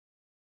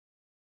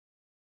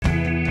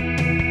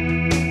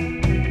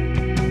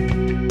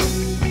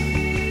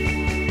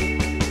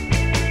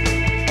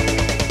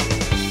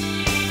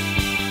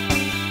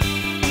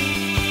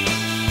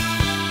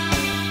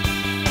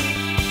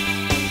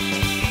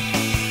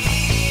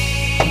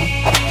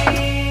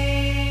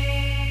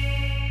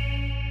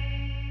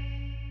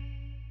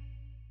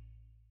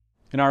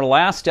In our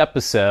last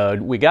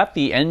episode, we got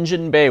the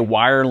engine bay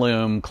wire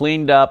loom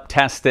cleaned up,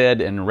 tested,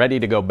 and ready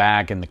to go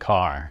back in the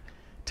car.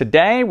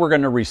 Today, we're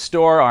going to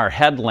restore our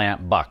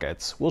headlamp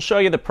buckets. We'll show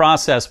you the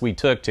process we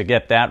took to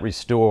get that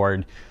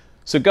restored.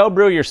 So go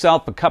brew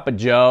yourself a cup of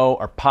joe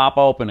or pop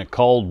open a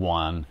cold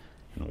one,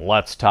 and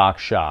let's talk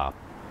shop.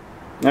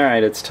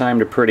 Alright, it's time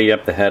to pretty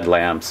up the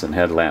headlamps and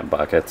headlamp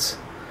buckets.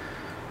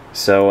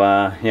 So,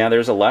 yeah,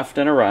 there's a left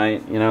and a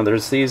right. You know,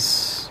 there's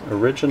these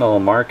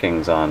original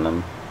markings on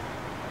them.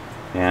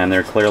 And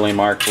they're clearly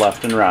marked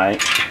left and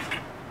right.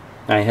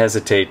 I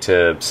hesitate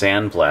to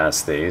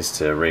sandblast these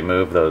to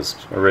remove those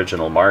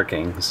original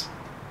markings.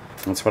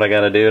 That's what I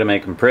gotta do to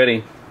make them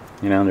pretty.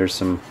 You know, there's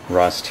some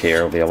rust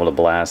here. We'll be able to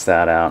blast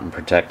that out and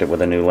protect it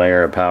with a new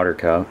layer of powder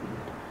coat.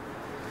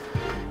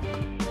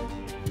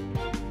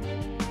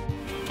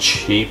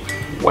 Cheap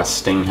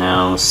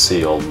Westinghouse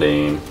seal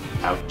beam.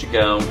 Out you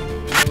go.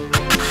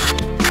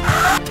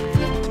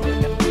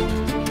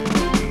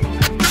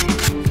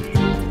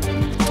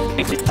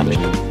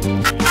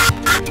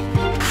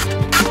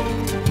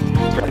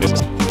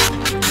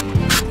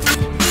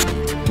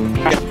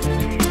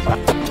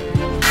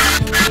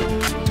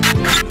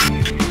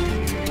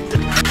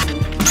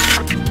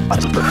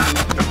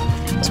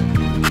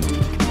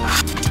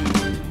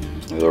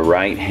 The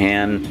right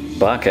hand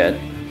bucket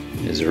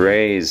is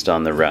raised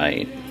on the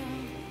right.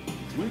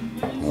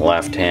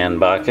 Left hand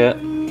bucket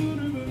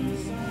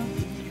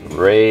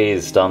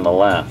raised on the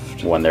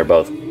left when they're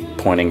both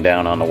pointing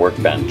down on the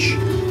workbench.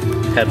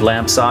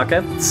 Headlamp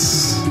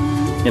sockets.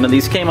 You know,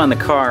 these came on the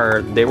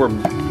car, they were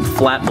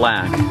flat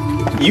black.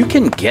 You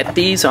can get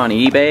these on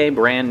eBay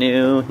brand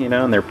new, you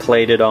know, and they're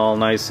plated all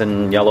nice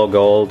and yellow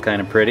gold,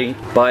 kind of pretty.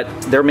 But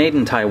they're made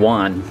in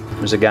Taiwan.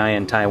 There's a guy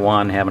in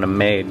Taiwan having them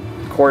made.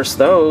 Of course,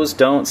 those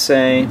don't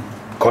say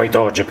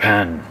Koito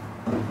Japan.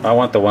 I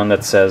want the one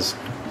that says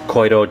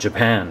Koito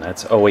Japan.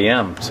 That's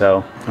OEM.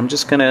 So I'm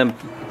just gonna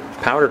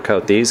powder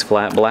coat these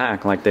flat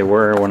black like they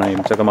were when I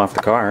took them off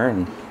the car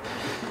and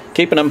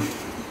keeping them.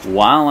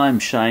 While I'm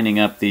shining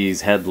up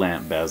these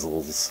headlamp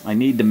bezels, I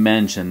need to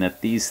mention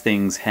that these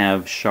things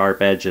have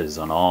sharp edges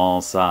on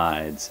all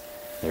sides.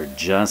 They're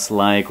just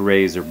like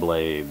razor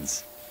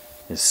blades,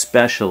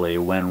 especially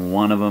when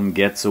one of them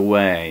gets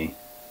away.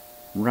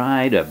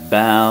 Right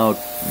about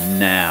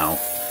now.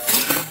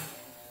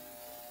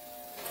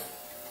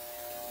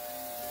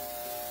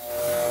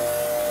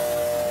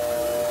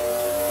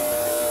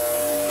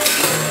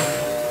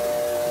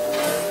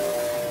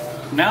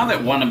 Now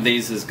that one of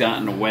these has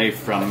gotten away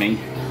from me,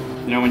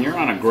 you know, when you're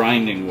on a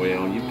grinding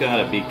wheel, you've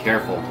got to be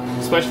careful,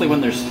 especially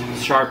when there's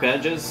sharp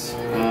edges.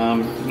 You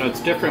know,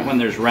 it's different when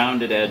there's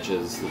rounded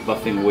edges. The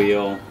buffing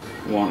wheel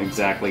won't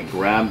exactly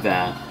grab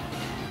that.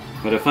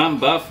 But if I'm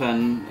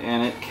buffing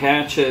and it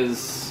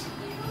catches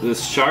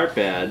this sharp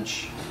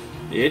edge,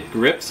 it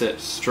grips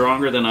it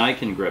stronger than I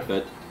can grip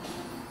it,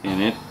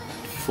 and it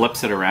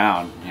flips it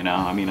around, you know.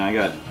 I mean, I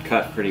got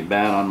cut pretty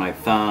bad on my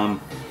thumb.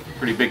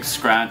 Pretty big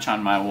scratch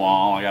on my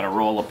wall. I got a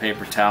roll of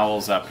paper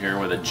towels up here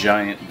with a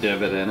giant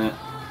divot in it.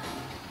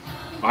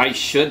 I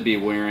should be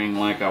wearing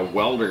like a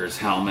welder's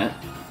helmet.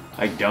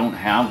 I don't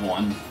have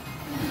one.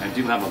 I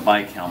do have a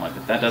bike helmet,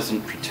 but that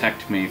doesn't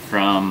protect me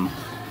from,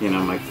 you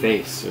know, my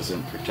face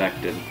isn't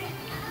protected.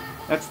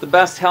 That's the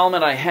best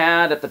helmet I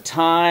had at the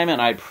time,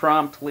 and I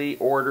promptly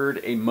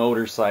ordered a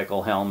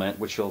motorcycle helmet,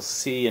 which you'll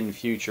see in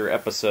future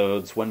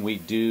episodes when we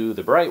do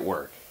the bright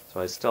work. So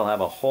I still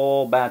have a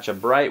whole batch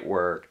of bright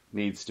work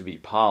needs to be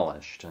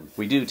polished, and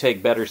we do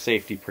take better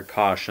safety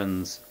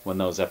precautions when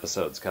those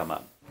episodes come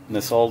up.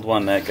 This old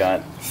one that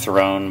got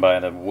thrown by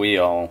the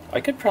wheel,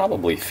 I could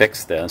probably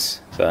fix this,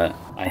 but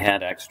I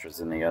had extras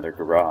in the other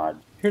garage.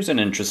 Here's an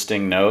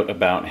interesting note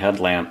about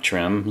headlamp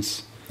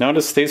trims.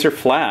 Notice these are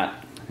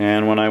flat,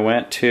 and when I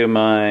went to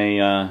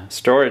my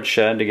storage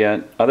shed to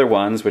get other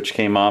ones, which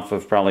came off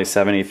of probably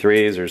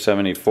 73s or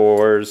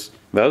 74s,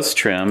 those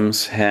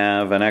trims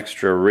have an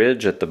extra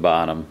ridge at the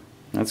bottom.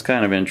 That's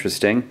kind of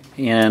interesting.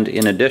 And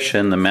in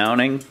addition, the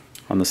mounting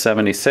on the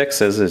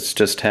 76s, it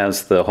just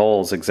has the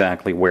holes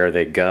exactly where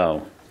they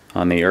go.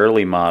 On the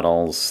early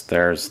models,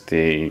 there's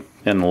the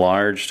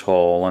enlarged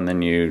hole, and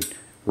then you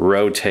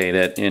rotate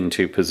it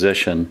into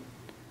position.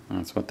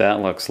 That's what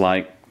that looks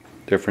like.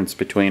 Difference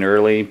between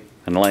early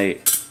and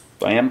late.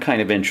 I am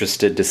kind of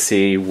interested to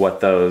see what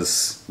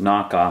those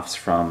knockoffs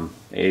from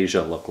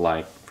Asia look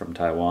like, from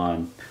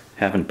Taiwan.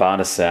 Haven't bought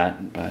a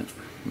set, but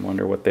I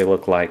wonder what they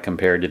look like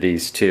compared to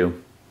these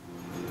two.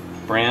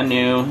 Brand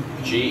new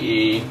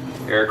GE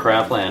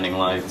aircraft landing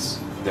lights.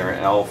 They're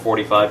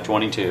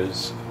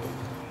L4522s.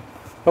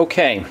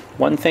 Okay,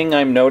 one thing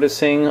I'm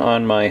noticing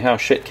on my How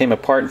Shit Came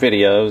Apart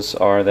videos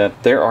are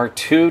that there are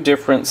two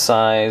different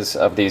sizes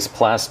of these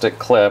plastic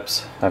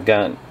clips. I've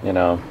got, you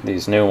know,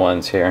 these new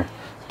ones here.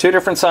 Two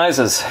different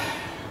sizes.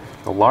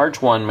 The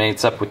large one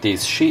mates up with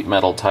these sheet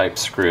metal type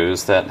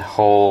screws that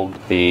hold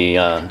the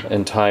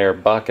entire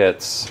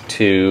buckets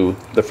to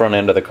the front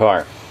end of the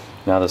car.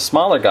 Now the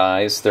smaller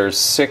guys, there's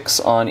 6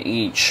 on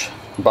each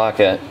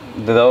bucket.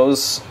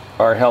 Those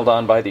are held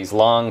on by these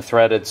long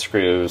threaded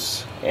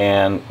screws,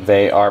 and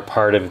they are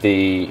part of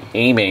the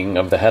aiming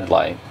of the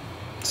headlight.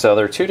 So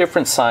they're two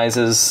different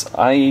sizes.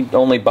 I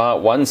only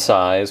bought one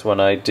size when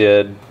I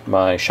did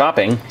my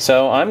shopping,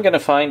 so I'm gonna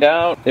find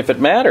out if it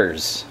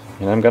matters.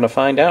 And I'm gonna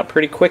find out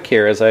pretty quick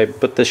here as I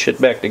put this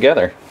shit back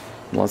together.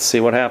 Let's see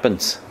what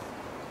happens.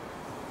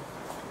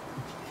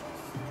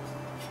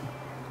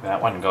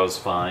 That one goes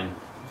fine.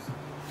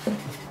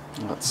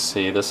 Let's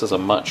see, this is a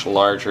much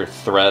larger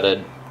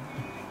threaded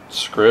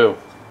screw.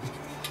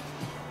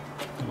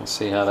 We'll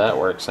see how that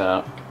works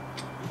out.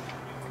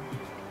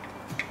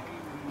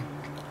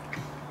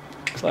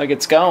 Looks like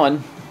it's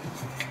going.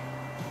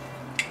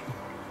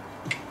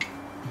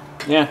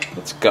 Yeah,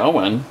 it's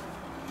going.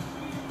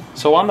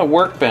 So on the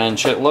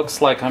workbench, it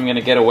looks like I'm going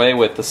to get away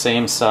with the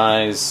same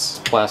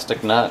size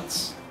plastic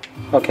nuts.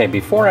 Okay,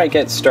 before I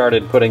get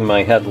started putting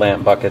my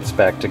headlamp buckets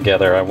back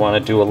together, I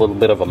want to do a little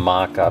bit of a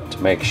mock-up to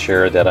make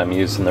sure that I'm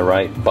using the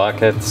right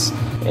buckets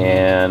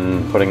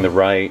and putting the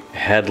right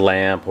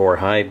headlamp or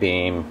high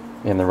beam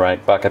in the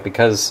right bucket,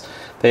 because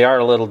they are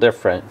a little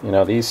different. You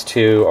know, these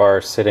two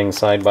are sitting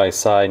side by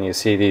side and you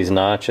see these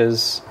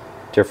notches,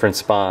 different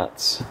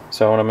spots.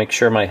 So I want to make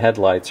sure my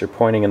headlights are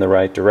pointing in the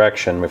right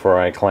direction before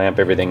I clamp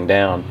everything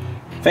down.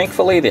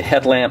 Thankfully, the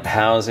headlamp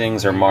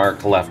housings are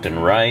marked left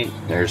and right.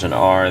 There's an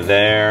R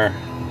there,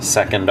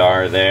 second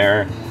R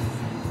there,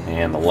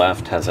 and the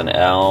left has an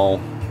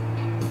L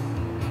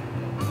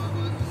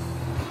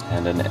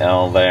and an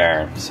L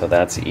there. So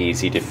that's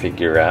easy to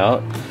figure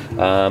out.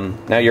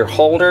 Now your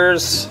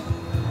holders,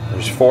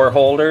 there's 4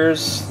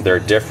 holders. They're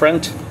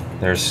different.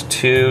 There's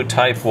 2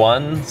 type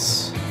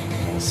 1s.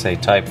 I'll say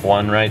type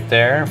 1 right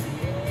there.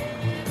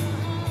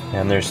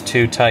 And there's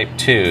 2 type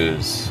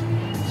 2s.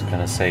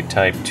 Gonna say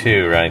type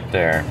 2 right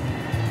there.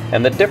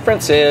 And the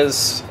difference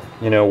is,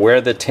 you know, where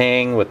the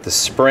tang with the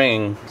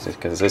spring,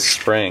 because this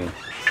spring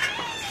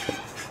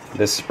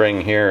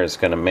here is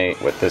going to mate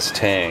with this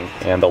tang,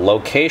 and the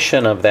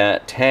location of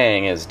that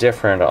tang is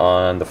different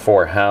on the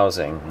 4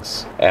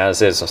 housings,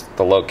 as is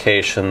the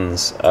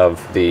locations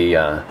of the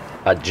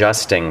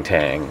adjusting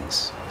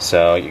tangs.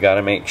 So you got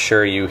to make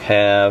sure you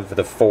have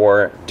the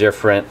 4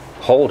 different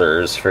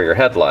holders for your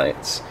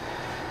headlights.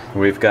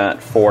 We've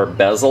got 4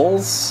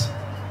 bezels.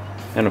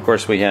 And of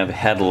course we have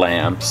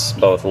headlamps,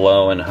 both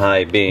low and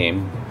high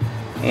beam.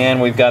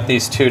 And we've got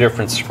these 2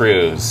 different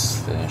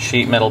screws, the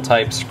sheet metal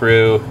type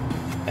screw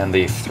and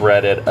the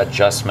threaded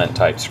adjustment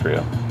type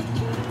screw.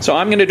 So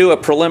I'm going to do a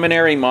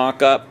preliminary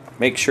mock-up,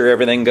 make sure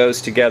everything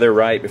goes together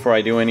right before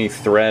I do any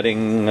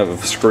threading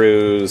of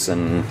screws,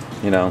 and,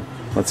 you know,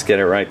 let's get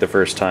it right the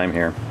first time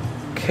here.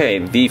 Okay,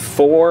 the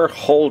 4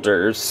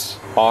 holders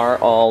are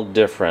all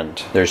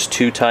different. There's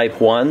 2 type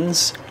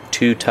 1s,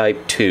 2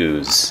 type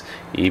 2s.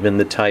 Even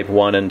the type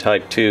 1 and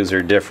type 2s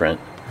are different.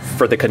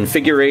 For the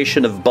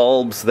configuration of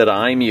bulbs that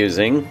I'm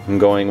using, I'm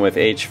going with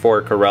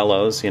H4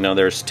 Corellos. You know,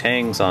 there's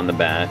tangs on the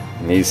back.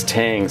 And these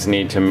tangs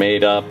need to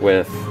mate up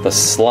with the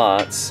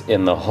slots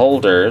in the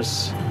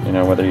holders. You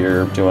know, whether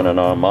you're doing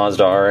a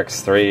Mazda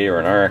RX3 or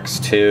an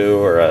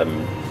RX2 or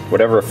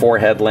whatever 4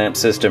 headlamp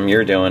system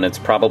you're doing, it's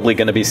probably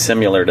going to be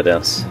similar to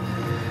this.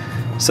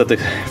 So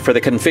for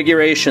the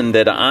configuration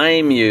that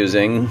I'm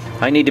using,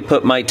 I need to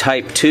put my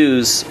type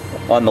 2s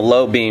on the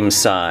low beam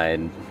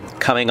side.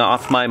 Coming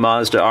off my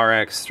Mazda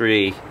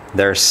RX3,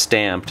 they're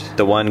stamped.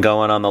 The one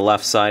going on the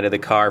left side of the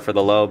car for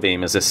the low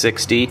beam is a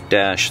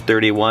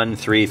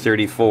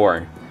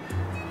 60-31334.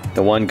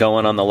 The one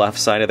going on the left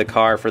side of the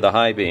car for the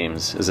high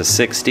beams is a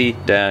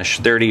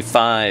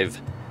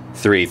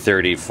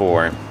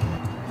 60-35334.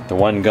 The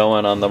one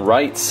going on the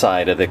right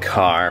side of the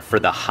car for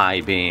the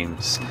high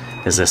beams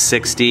is a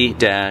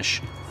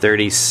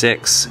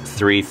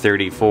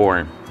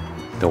 60-36334.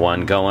 The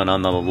one going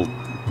on the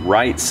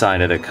right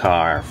side of the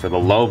car for the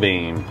low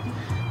beam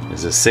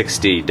is a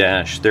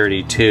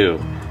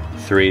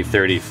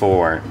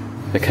 60-32334.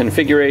 The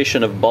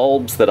configuration of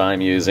bulbs that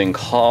I'm using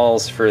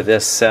calls for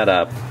this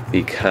setup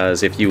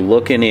because if you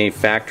look in a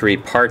factory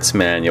parts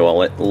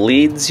manual, it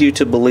leads you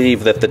to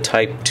believe that the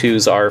type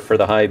 2s are for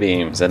the high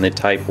beams and the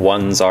type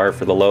 1s are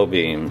for the low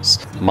beams.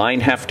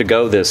 Mine have to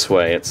go this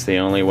way. It's the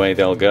only way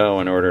they'll go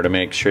in order to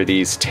make sure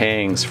these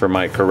tangs for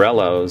my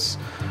Corellos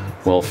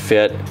will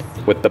fit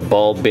with the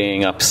bulb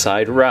being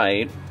upside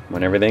right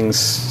when everything's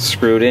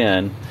screwed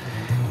in.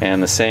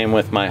 And the same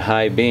with my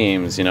high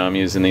beams. You know, I'm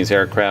using these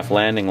aircraft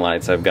landing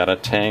lights. I've got a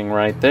tang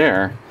right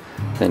there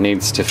that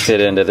needs to fit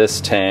into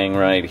this tang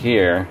right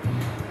here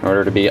in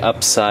order to be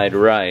upside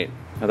right.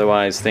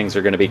 Otherwise things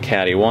are going to be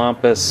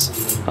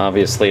cattywampus.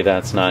 Obviously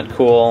that's not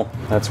cool.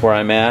 That's where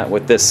I'm at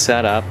with this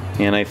setup,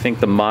 and I think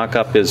the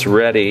mock-up is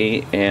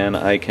ready and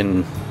I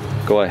can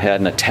go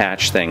ahead and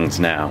attach things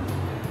now.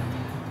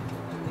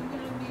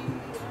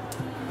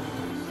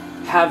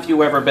 Have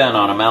you ever been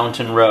on a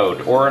mountain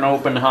road or an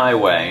open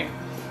highway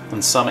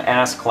and some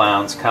ass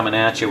clown's coming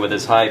at you with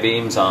his high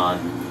beams on?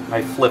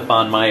 I flip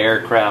on my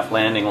aircraft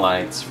landing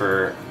lights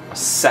for a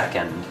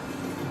second.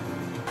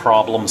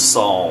 Problem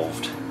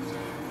solved.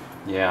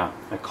 Yeah,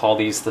 I call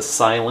these the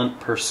silent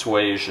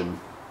persuasion.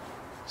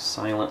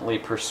 Silently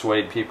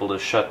persuade people to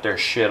shut their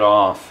shit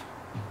off.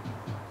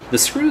 The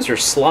screws are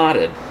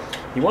slotted.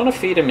 You want to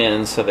feed them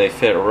in so they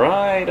fit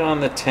right on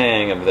the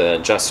tang of the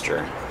adjuster.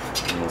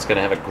 And it's going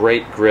to have a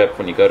great grip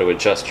when you go to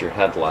adjust your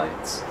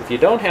headlights. If you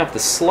don't have the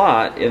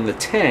slot in the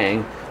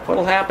tang,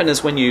 what'll happen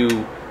is when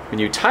you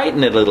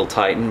tighten it, it'll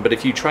tighten, but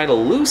if you try to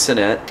loosen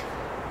it,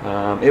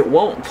 it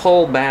won't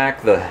pull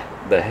back the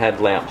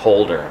headlamp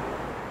holder.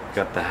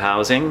 Got the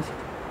housing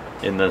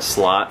in the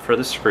slot for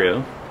the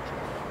screw.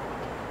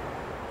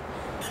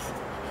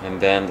 And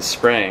then the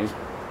spring.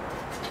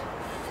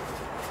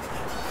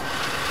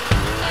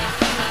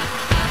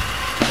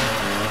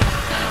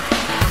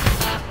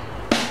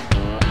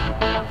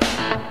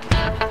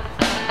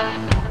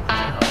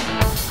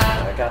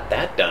 I got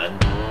that done.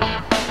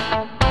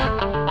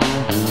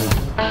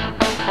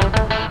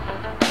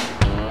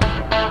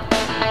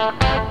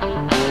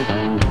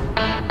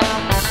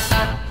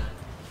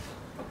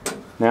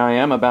 Now I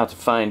am about to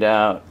find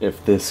out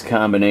if this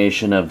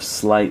combination of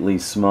slightly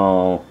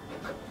small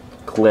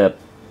clip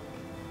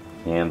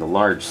and the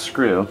large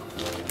screw,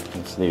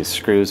 it's these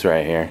screws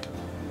right here,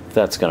 if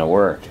that's gonna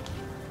work.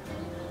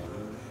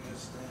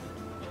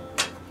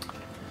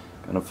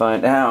 Gonna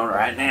find out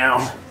right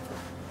now.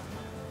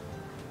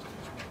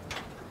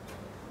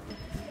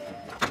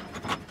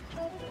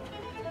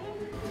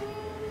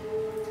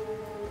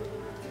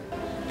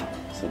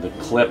 So the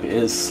clip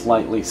is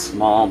slightly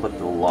small, but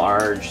the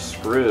large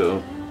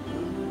screw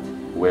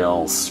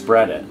will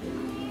spread it.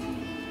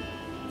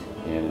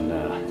 And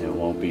it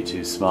won't be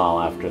too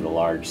small after the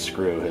large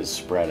screw has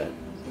spread it.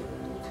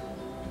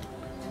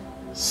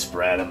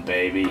 Spread them,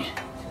 baby.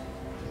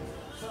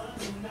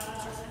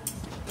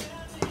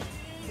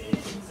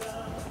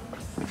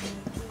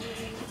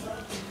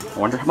 I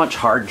wonder how much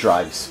hard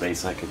drive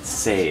space I could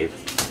save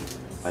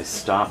if I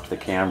stopped the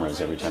cameras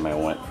every time I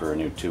went for a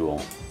new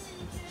tool.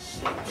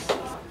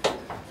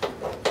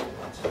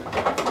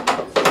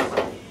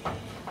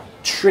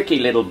 Tricky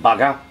little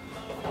bugger.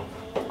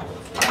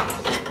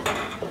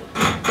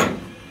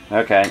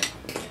 Okay,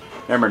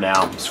 remember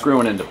now, I'm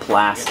screwing into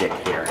plastic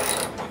here.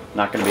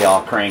 Not gonna be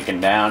all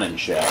cranking down and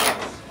shit.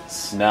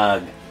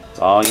 Snug, that's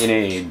all you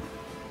need.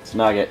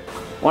 Snug it.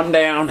 One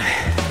down. All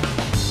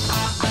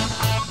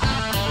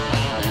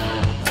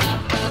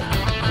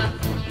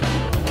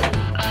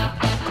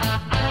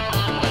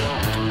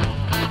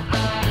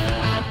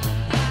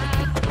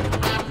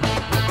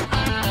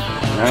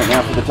right,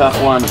 now for the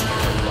tough one.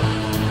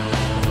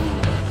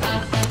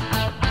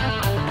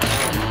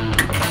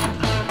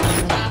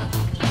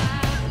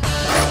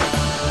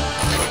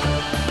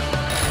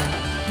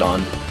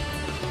 Done.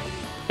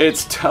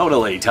 It's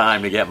totally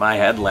time to get my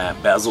headlamp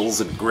bezels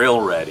and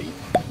grill ready.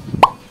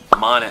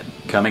 I'm on it.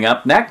 Coming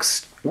up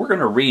next, we're going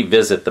to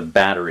revisit the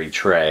battery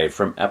tray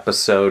from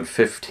episode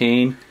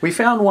 15. We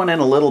found one in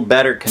a little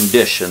better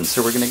condition,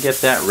 so we're going to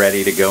get that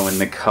ready to go in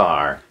the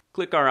car.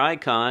 Click our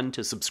icon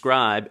to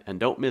subscribe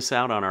and don't miss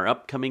out on our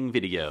upcoming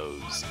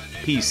videos.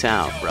 Peace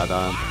out,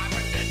 brother.